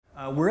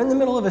We're in the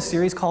middle of a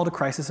series called A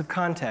Crisis of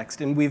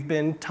Context, and we've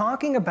been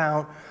talking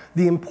about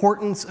the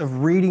importance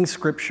of reading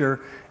Scripture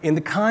in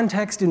the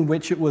context in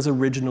which it was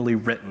originally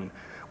written.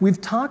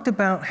 We've talked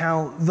about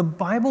how the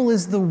Bible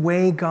is the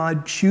way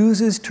God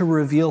chooses to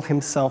reveal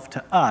himself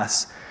to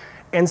us.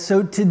 And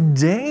so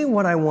today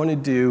what I want to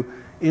do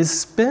is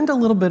spend a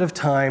little bit of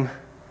time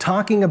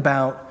talking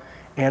about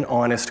an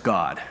honest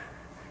God.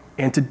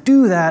 And to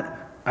do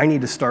that, I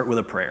need to start with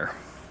a prayer.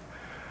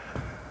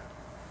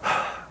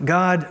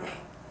 God,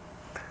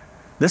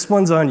 this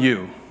one's on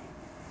you.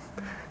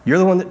 You're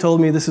the one that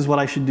told me this is what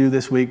I should do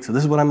this week, so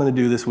this is what I'm going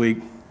to do this week.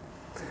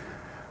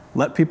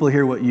 Let people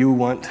hear what you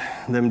want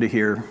them to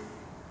hear,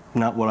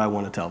 not what I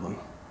want to tell them.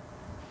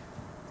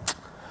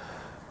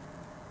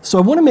 So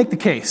I want to make the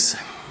case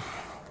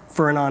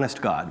for an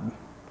honest God.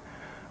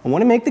 I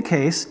want to make the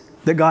case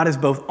that God is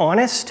both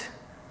honest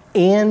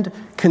and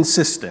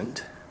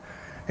consistent.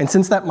 And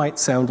since that might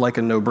sound like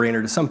a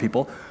no-brainer to some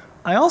people,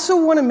 I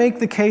also want to make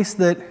the case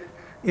that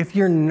if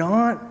you're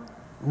not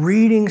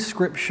reading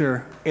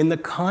Scripture in the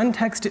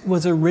context it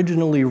was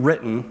originally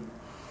written,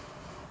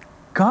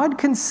 God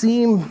can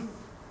seem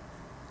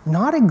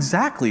not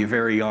exactly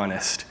very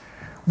honest,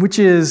 which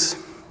is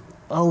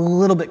a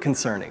little bit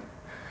concerning.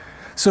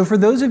 So for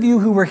those of you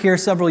who were here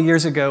several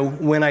years ago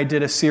when I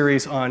did a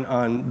series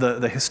on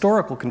the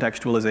historical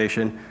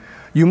contextualization,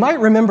 you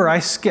might remember I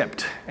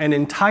skipped an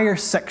entire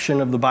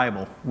section of the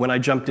Bible when I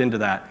jumped into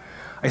that.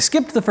 I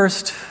skipped the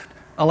first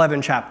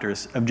 11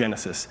 chapters of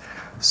Genesis.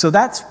 So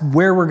that's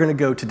where we're going to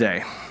go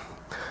today.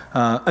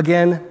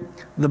 Again,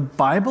 the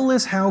Bible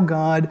is how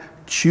God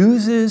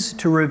chooses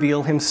to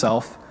reveal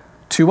himself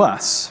to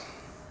us.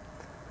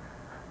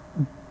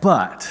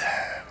 But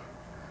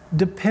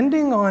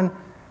depending on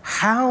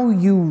how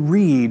you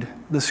read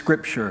the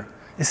Scripture,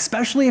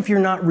 especially if you're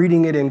not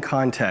reading it in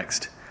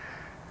context,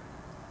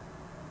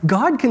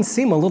 God can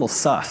seem a little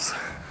sus,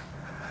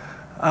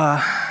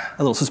 a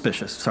little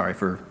suspicious. Sorry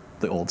for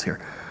the olds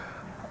here.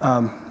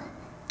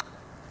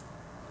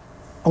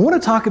 I want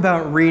to talk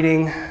about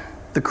reading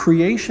the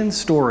creation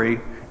story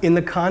in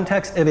the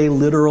context of a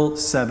literal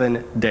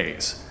 7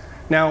 days.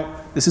 Now,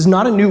 this is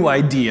not a new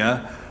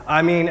idea.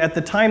 I mean, at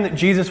the time that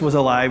Jesus was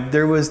alive,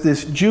 there was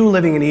this Jew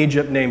living in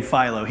Egypt named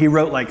Philo. He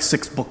wrote like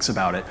 6 books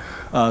about it.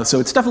 So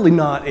it's definitely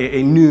not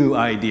a new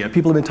idea.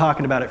 People have been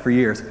talking about it for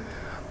years.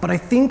 But I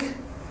think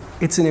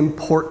it's an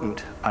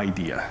important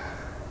idea.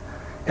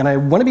 And I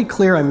want to be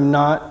clear, I'm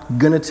not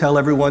going to tell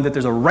everyone that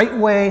there's a right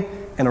way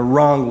and a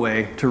wrong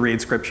way to read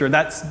Scripture.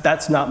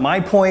 That's not my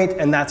point,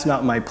 and that's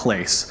not my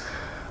place.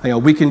 You know,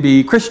 we can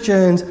be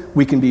Christians,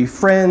 we can be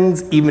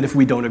friends, even if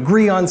we don't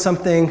agree on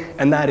something,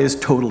 and that is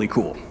totally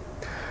cool.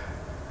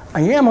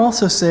 I am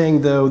also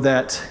saying, though,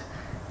 that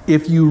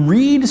if you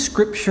read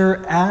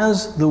Scripture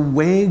as the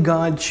way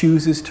God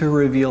chooses to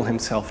reveal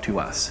himself to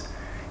us,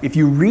 if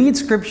you read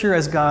Scripture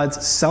as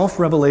God's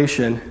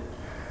self-revelation,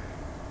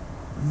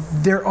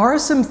 there are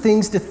some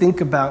things to think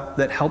about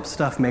that help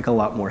stuff make a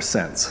lot more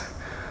sense.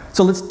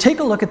 So let's take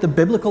a look at the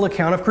biblical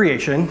account of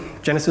creation,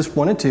 Genesis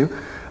 1 and 2.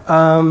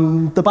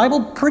 The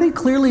Bible pretty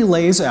clearly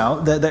lays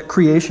out that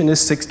creation is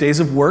 6 days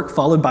of work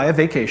followed by a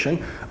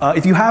vacation.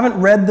 If you haven't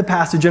read the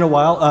passage in a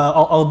while,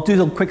 I'll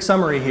do a quick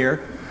summary here.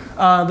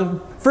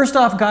 First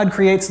off, God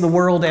creates the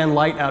world and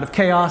light out of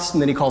chaos,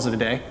 and then he calls it a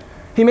day.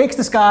 He makes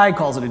the sky,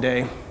 calls it a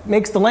day.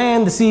 Makes the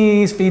land, the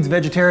seas, feeds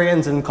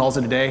vegetarians, and calls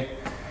it a day.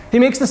 He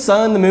makes the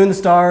sun, the moon, the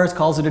stars,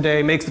 calls it a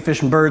day. Makes the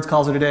fish and birds,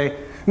 calls it a day.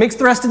 Makes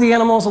the rest of the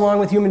animals along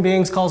with human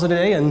beings, calls it a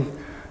day, and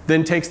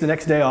then takes the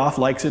next day off,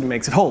 likes it, and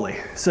makes it holy.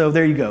 So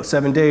there you go,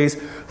 7 days.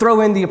 Throw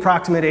in the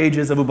approximate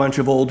ages of a bunch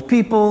of old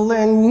people,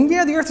 and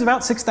yeah, the Earth's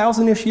about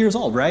 6,000-ish years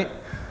old, right?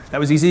 That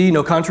was easy,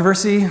 no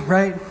controversy,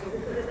 right?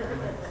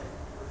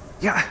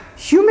 Yeah,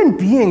 human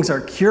beings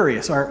are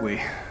curious, aren't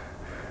we?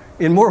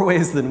 In more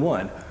ways than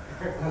one.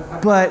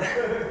 But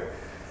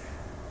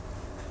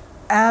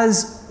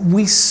as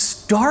we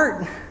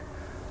start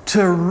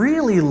to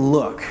really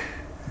look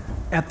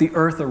at the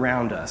earth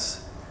around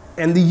us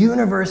and the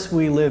universe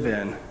we live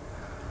in,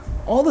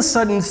 all of a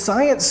sudden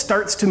science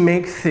starts to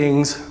make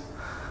things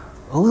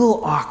a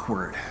little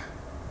awkward.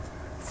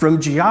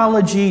 From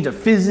geology to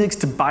physics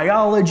to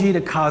biology to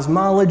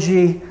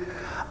cosmology,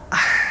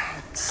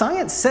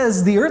 science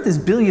says the earth is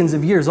billions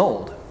of years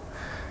old.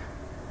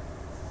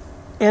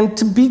 And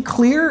to be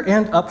clear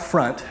and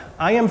upfront,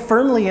 I am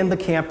firmly in the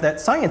camp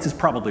that science is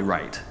probably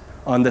right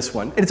on this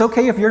one. It's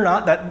okay if you're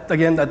not.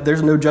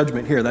 There's no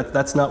judgment here.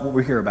 That's not what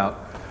we're here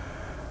about.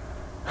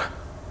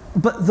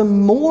 But the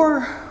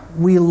more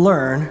we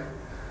learn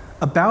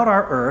about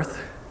our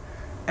Earth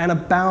and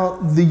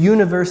about the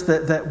universe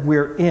that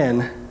we're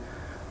in,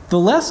 the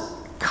less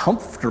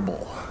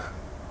comfortable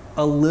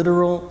a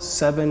literal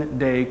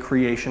 7-day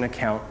creation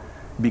account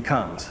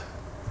becomes.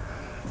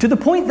 To the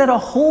point that a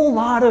whole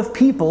lot of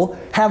people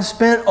have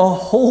spent a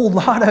whole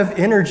lot of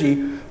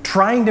energy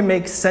trying to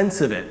make sense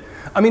of it.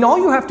 I mean, all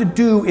you have to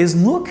do is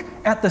look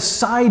at the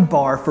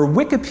sidebar for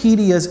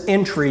Wikipedia's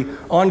entry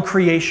on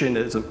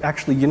creationism.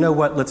 Actually, you know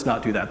what? Let's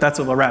not do that. That's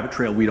a rabbit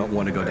trail we don't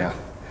want to go down.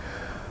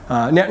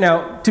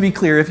 Now, to be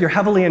clear, if you're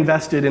heavily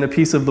invested in a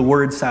piece of the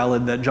word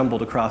salad that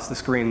jumbled across the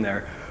screen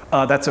there,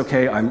 that's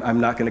okay. I'm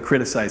not going to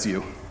criticize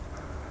you.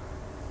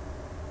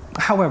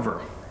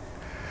 However,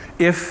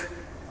 if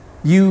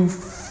you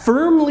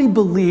firmly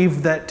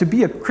believe that to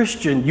be a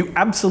Christian, you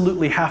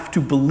absolutely have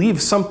to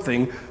believe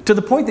something to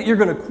the point that you're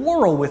going to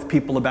quarrel with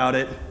people about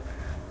it,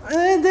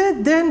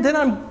 then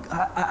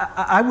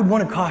I would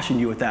want to caution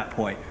you at that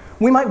point.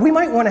 We might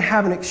want to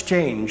have an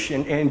exchange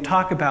and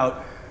talk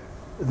about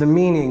the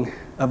meaning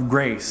of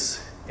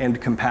grace and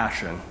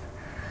compassion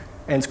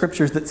and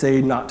scriptures that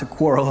say not to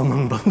quarrel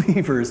among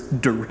believers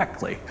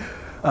directly,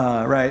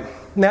 right?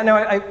 Now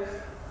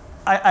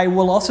I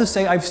will also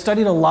say I've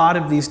studied a lot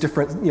of these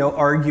different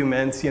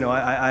arguments.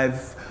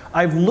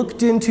 I've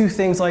looked into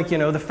things like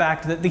the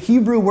fact that the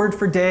Hebrew word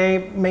for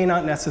day may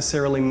not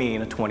necessarily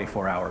mean a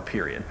 24-hour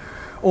period,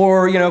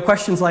 or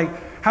questions like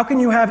how can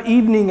you have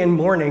evening and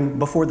morning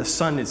before the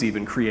sun is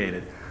even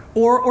created,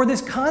 or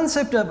this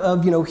concept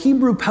of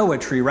Hebrew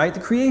poetry, right? The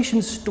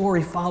creation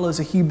story follows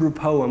a Hebrew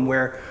poem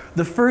where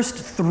the first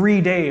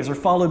 3 days are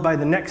followed by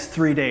the next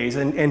 3 days,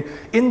 and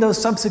in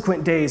those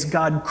subsequent days,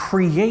 God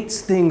creates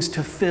things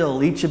to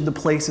fill each of the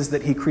places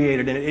that he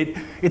created, and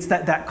it's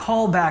that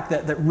callback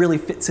that really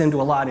fits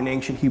into a lot in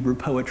ancient Hebrew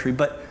poetry.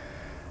 But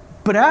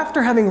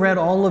after having read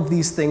all of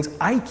these things,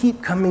 I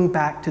keep coming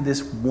back to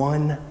this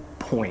one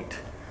point,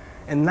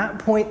 and that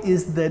point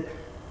is that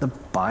the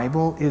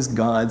Bible is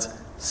God's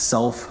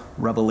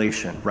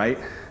self-revelation, right?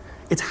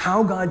 It's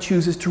how God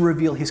chooses to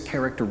reveal his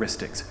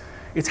characteristics.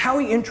 It's how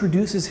he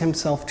introduces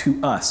himself to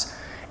us.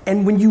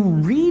 And when you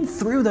read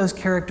through those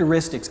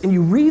characteristics and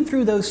you read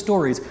through those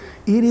stories,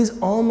 it is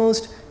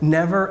almost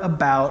never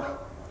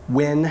about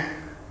when,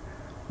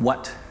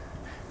 what,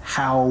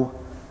 how.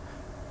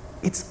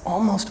 It's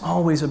almost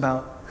always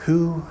about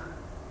who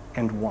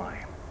and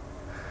why.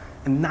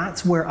 And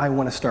that's where I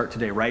want to start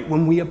today, right?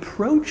 When we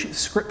approach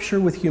Scripture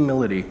with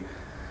humility,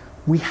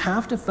 we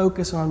have to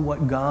focus on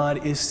what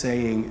God is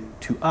saying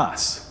to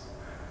us,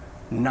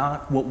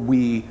 not what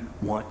we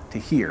want to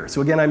hear.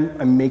 So again,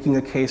 I'm making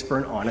a case for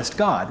an honest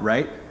God,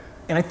 right?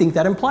 And I think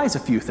that implies a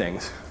few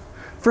things.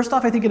 First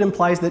off, I think it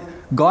implies that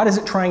God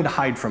isn't trying to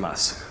hide from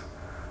us.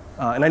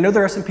 And I know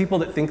there are some people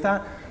that think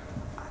that.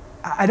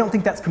 I don't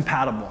think that's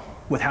compatible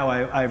with how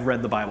I've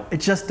read the Bible.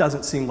 It just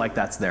doesn't seem like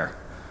that's there.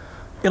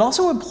 It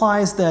also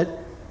implies that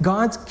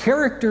God's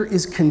character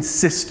is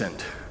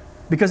consistent,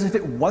 because if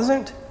it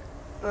wasn't,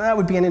 that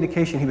would be an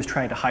indication he was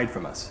trying to hide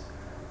from us.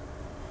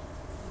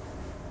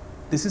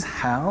 This is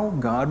how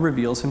God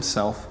reveals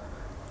himself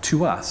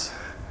to us.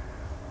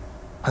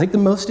 I think the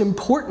most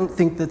important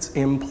thing that's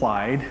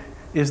implied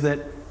is that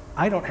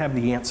I don't have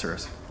the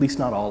answers, at least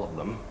not all of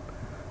them.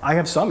 I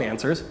have some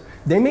answers.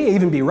 They may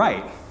even be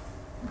right.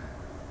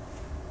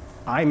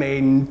 I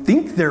may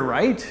think they're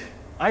right.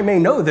 I may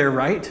know they're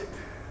right.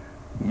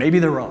 Maybe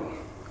they're wrong.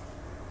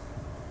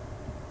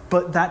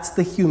 But that's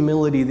the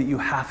humility that you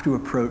have to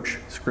approach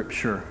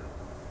Scripture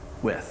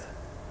with.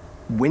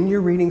 When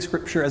you're reading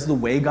Scripture as the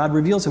way God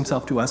reveals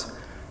himself to us,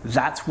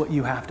 that's what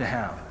you have to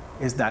have,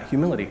 is that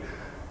humility.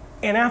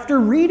 And after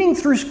reading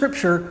through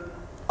Scripture,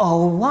 a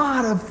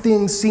lot of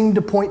things seem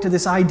to point to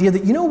this idea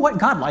that,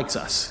 God likes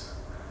us.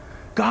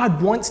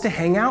 God wants to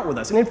hang out with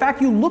us. And in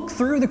fact, you look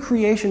through the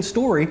creation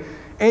story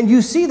and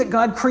you see that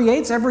God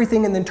creates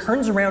everything and then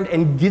turns around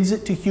and gives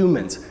it to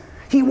humans.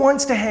 He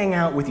wants to hang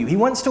out with you. He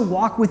wants to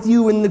walk with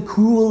you in the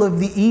cool of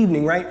the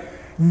evening, right?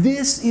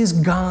 This is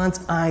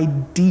God's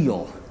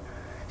ideal.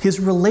 His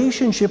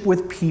relationship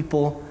with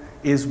people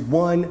is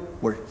one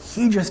where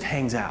he just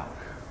hangs out.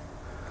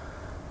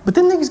 But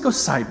then things go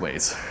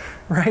sideways,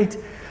 right?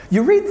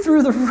 You read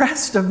through the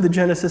rest of the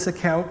Genesis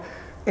account,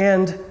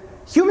 and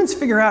humans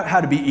figure out how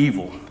to be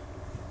evil.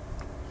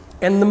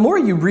 And the more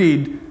you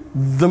read,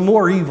 the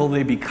more evil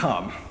they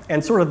become,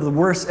 and sort of the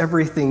worse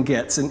everything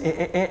gets. And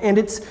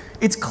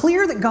it's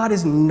clear that God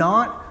is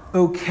not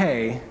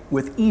okay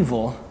with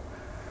evil,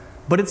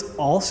 but it's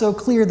also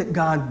clear that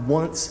God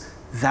wants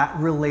that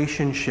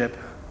relationship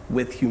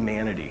with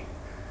humanity.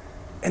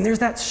 And there's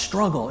that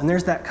struggle, and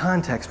there's that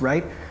context,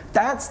 right?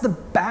 That's the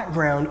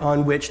background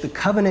on which the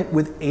covenant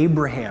with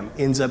Abraham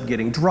ends up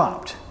getting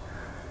dropped.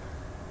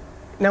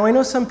 Now, I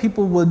know some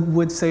people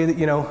would say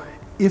that,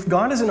 if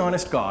God is an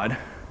honest God,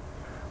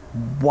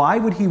 why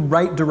would he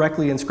write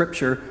directly in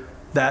Scripture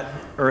that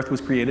earth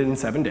was created in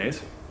 7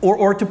 days?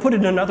 Or to put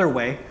it another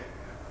way,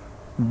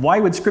 why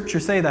would Scripture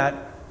say that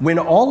when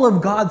all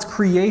of God's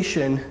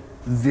creation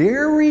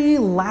very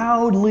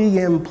loudly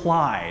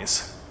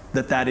implies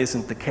that that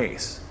isn't the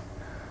case?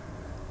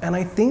 And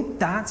I think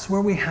that's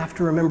where we have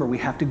to remember. We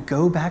have to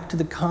go back to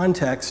the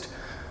context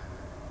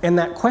and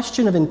that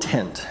question of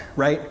intent,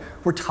 right?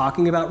 We're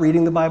talking about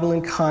reading the Bible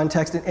in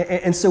context,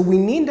 and so we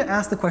need to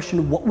ask the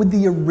question, what would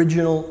the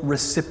original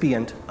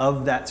recipient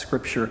of that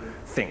Scripture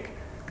think?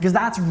 Because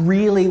that's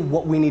really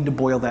what we need to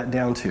boil that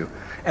down to.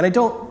 And I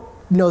don't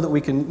know that we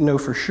can know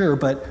for sure,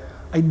 but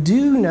I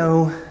do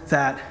know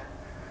that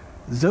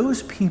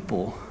those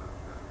people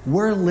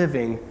were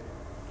living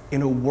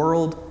in a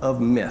world of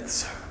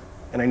myths.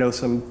 And I know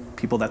some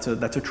people that's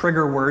a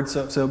trigger word,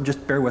 so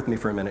just bear with me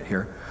for a minute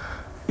here.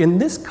 In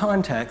this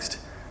context,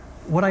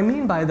 what I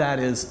mean by that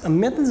is a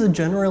myth is a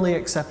generally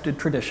accepted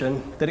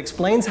tradition that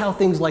explains how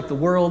things like the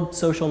world,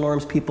 social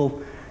norms,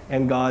 people,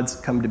 and gods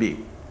come to be.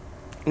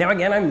 Now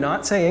again, I'm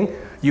not saying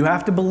you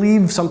have to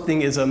believe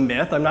something is a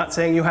myth. I'm not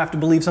saying you have to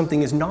believe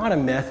something is not a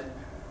myth.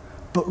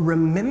 But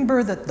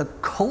remember that the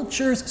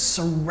cultures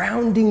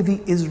surrounding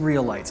the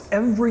Israelites,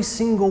 every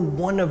single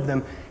one of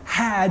them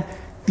had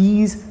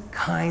these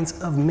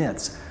kinds of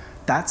myths.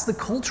 That's the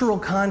cultural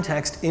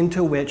context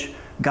into which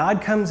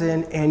God comes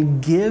in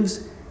and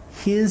gives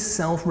his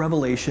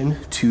self-revelation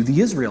to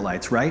the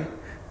Israelites, right?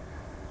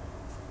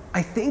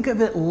 I think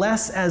of it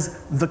less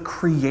as the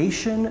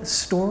creation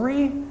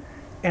story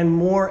and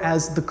more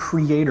as the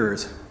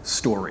creator's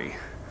story.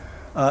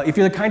 If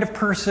you're the kind of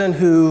person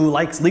who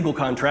likes legal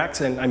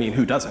contracts, and I mean,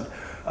 who doesn't?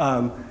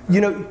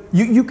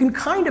 You can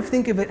kind of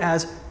think of it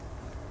as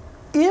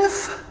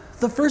if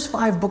the first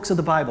 5 books of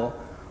the Bible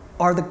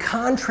are the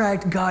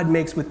contract God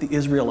makes with the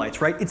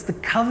Israelites, right? It's the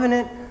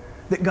covenant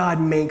that God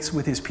makes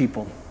with his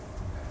people.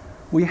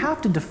 We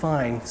have to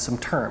define some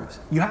terms.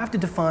 You have to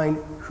define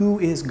who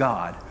is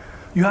God.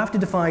 You have to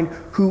define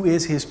who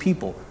is his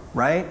people,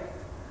 right?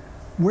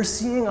 We're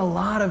seeing a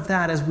lot of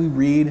that as we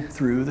read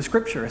through the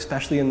scripture,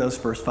 especially in those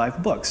first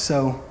 5 books.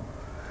 So,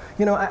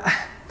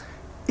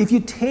 if you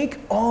take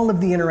all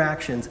of the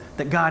interactions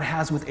that God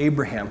has with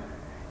Abraham,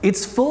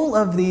 it's full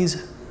of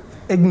these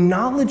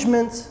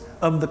acknowledgments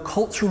of the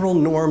cultural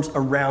norms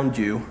around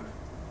you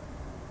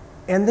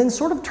and then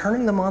sort of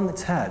turning them on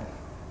its head,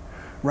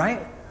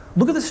 right?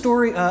 Look at the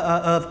story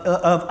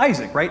of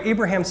Isaac, right?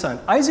 Abraham's son.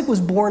 Isaac was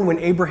born when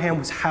Abraham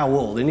was how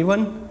old?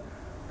 Anyone?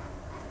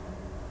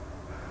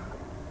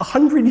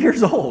 100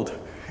 years old.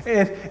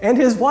 And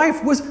his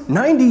wife was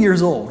 90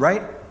 years old,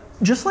 right?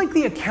 Just like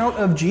the account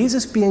of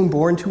Jesus being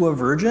born to a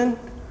virgin,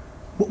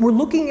 what we're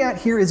looking at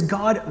here is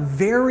God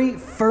very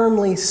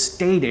firmly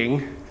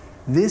stating,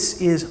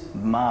 this is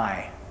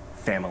my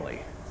family,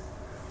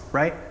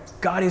 right?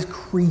 God is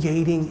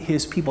creating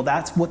his people.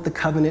 That's what the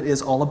covenant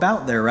is all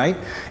about there, right?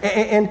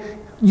 And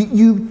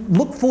you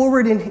look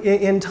forward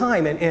in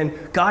time,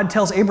 and God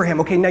tells Abraham,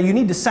 okay, now you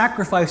need to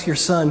sacrifice your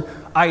son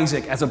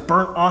Isaac as a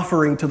burnt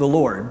offering to the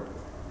Lord.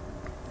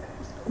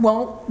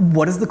 Well,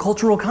 what is the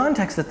cultural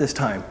context at this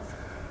time?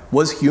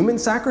 Was human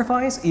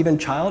sacrifice, even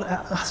child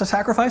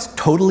sacrifice,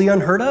 totally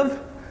unheard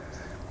of?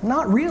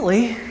 Not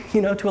really,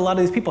 to a lot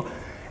of these people.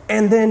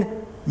 And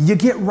then you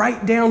get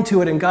right down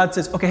to it, and God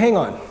says, okay, hang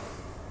on.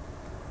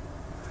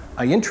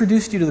 I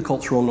introduced you to the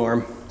cultural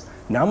norm.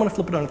 Now I'm going to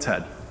flip it on its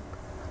head.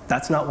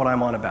 That's not what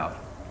I'm on about.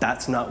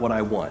 That's not what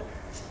I want.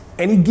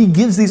 And he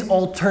gives these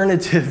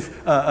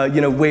alternative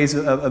ways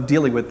of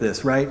dealing with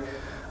this, right?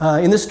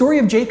 In the story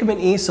of Jacob and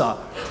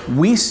Esau,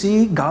 we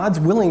see God's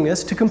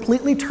willingness to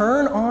completely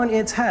turn on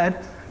its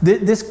head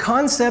this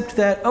concept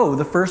that,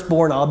 the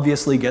firstborn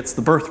obviously gets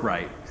the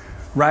birthright,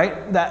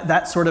 right?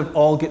 That sort of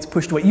all gets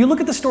pushed away. You look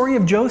at the story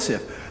of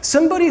Joseph.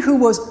 Somebody who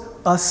was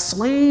a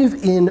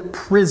slave in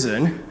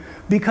prison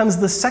becomes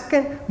the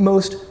second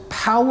most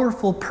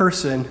powerful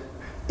person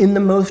in the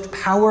most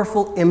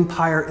powerful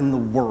empire in the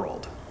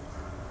world.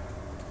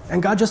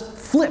 And God just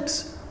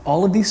flips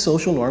all of these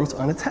social norms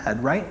on its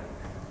head, right?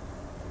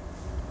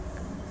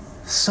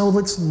 So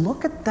let's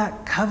look at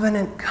that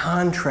covenant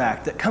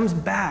contract that comes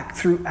back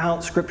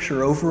throughout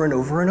Scripture over and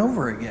over and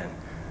over again,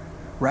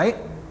 right?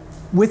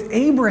 With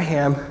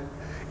Abraham,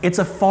 it's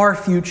a far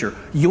future.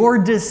 Your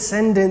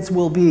descendants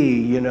will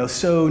be,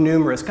 so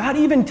numerous. God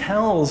even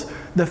tells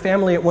the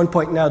family at one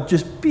point, now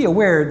just be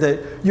aware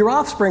that your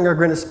offspring are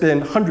going to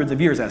spend hundreds of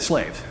years as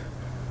slaves,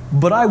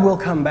 but I will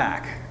come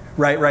back,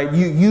 right?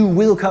 You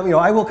will come,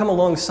 I will come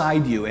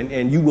alongside you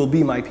and you will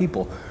be my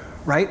people,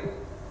 right?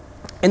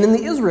 And then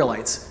the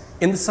Israelites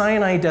in the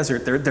Sinai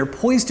desert, they're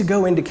poised to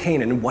go into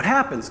Canaan. And what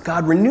happens?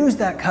 God renews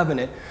that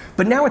covenant,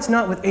 but now it's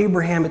not with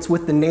Abraham, it's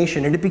with the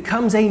nation, and it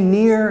becomes a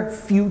near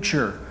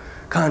future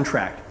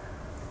contract.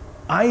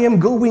 I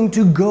am going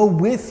to go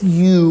with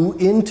you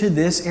into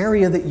this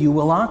area that you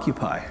will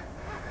occupy.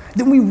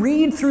 Then we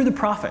read through the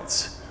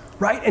prophets,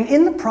 right? And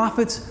in the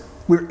prophets,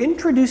 we're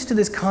introduced to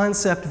this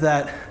concept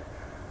that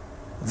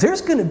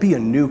there's going to be a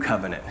new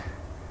covenant,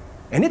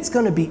 and it's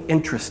going to be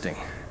interesting.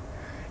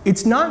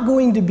 It's not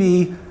going to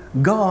be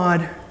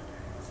God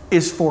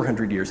is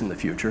 400 years in the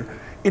future.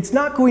 It's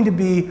not going to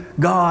be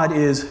God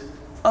is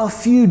a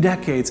few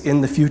decades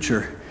in the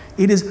future.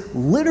 It is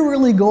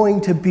literally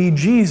going to be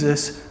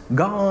Jesus.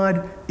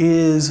 God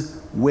is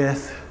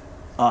with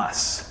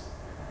us.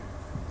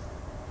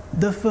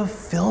 The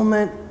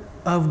fulfillment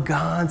of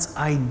God's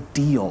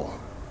ideal,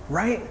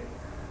 right?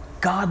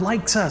 God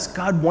likes us.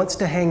 God wants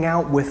to hang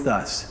out with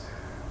us.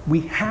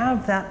 We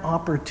have that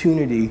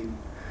opportunity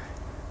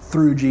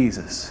through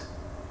Jesus.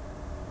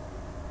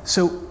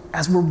 So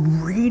as we're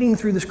reading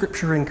through the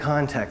scripture in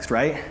context,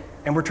 right?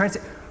 And we're trying to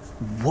say,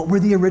 what were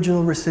the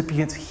original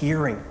recipients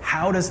hearing?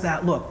 How does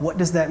that look? What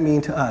does that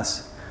mean to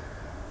us?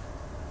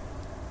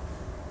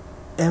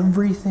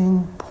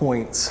 Everything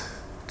points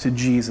to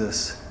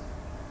Jesus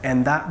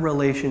and that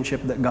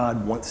relationship that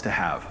God wants to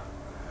have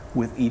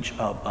with each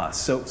of us.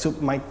 So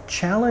my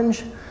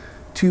challenge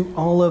to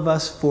all of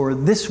us for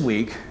this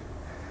week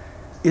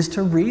is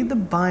to read the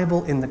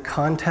Bible in the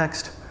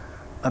context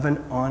of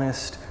an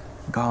honest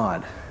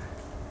God.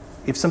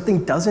 If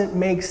something doesn't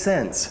make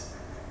sense,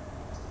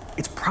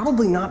 it's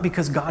probably not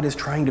because God is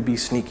trying to be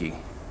sneaky,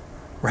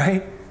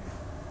 right?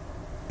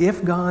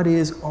 If God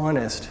is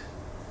honest,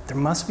 there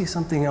must be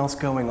something else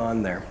going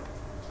on there.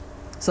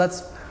 So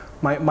that's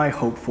my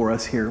hope for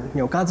us here.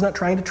 God's not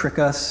trying to trick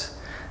us,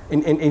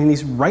 and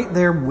he's right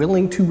there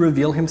willing to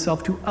reveal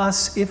himself to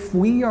us if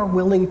we are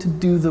willing to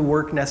do the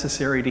work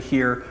necessary to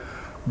hear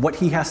what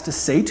he has to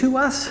say to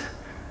us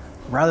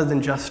rather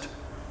than just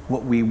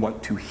what we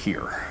want to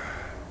hear.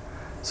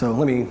 So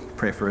let me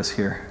pray for us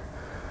here.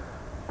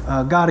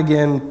 God,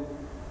 again,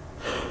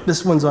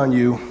 this one's on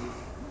you.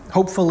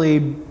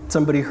 Hopefully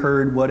somebody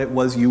heard what it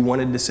was you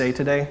wanted to say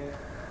today,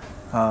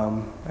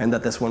 and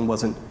that this one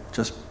wasn't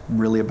just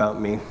really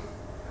about me.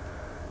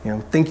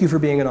 Thank you for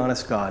being an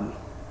honest God.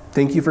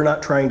 Thank you for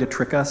not trying to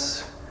trick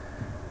us.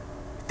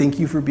 Thank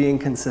you for being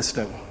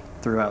consistent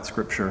throughout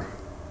Scripture.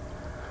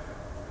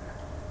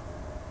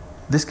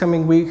 This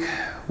coming week,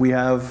 we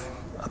have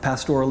a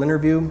pastoral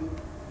interview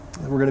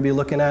that we're going to be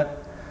looking at.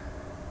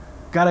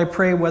 God, I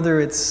pray whether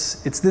it's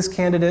this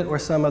candidate or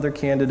some other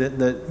candidate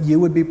that you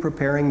would be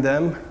preparing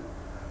them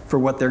for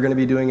what they're going to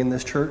be doing in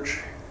this church,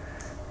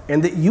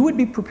 and that you would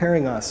be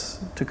preparing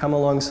us to come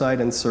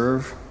alongside and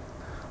serve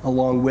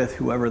along with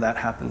whoever that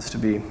happens to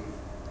be.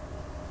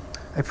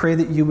 I pray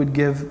that you would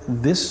give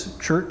this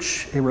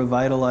church a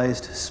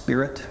revitalized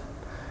spirit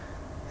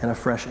and a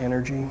fresh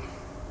energy.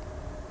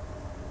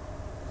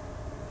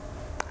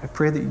 I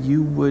pray that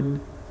you would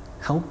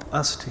help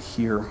us to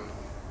hear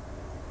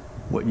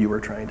what you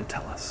are trying to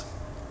tell us.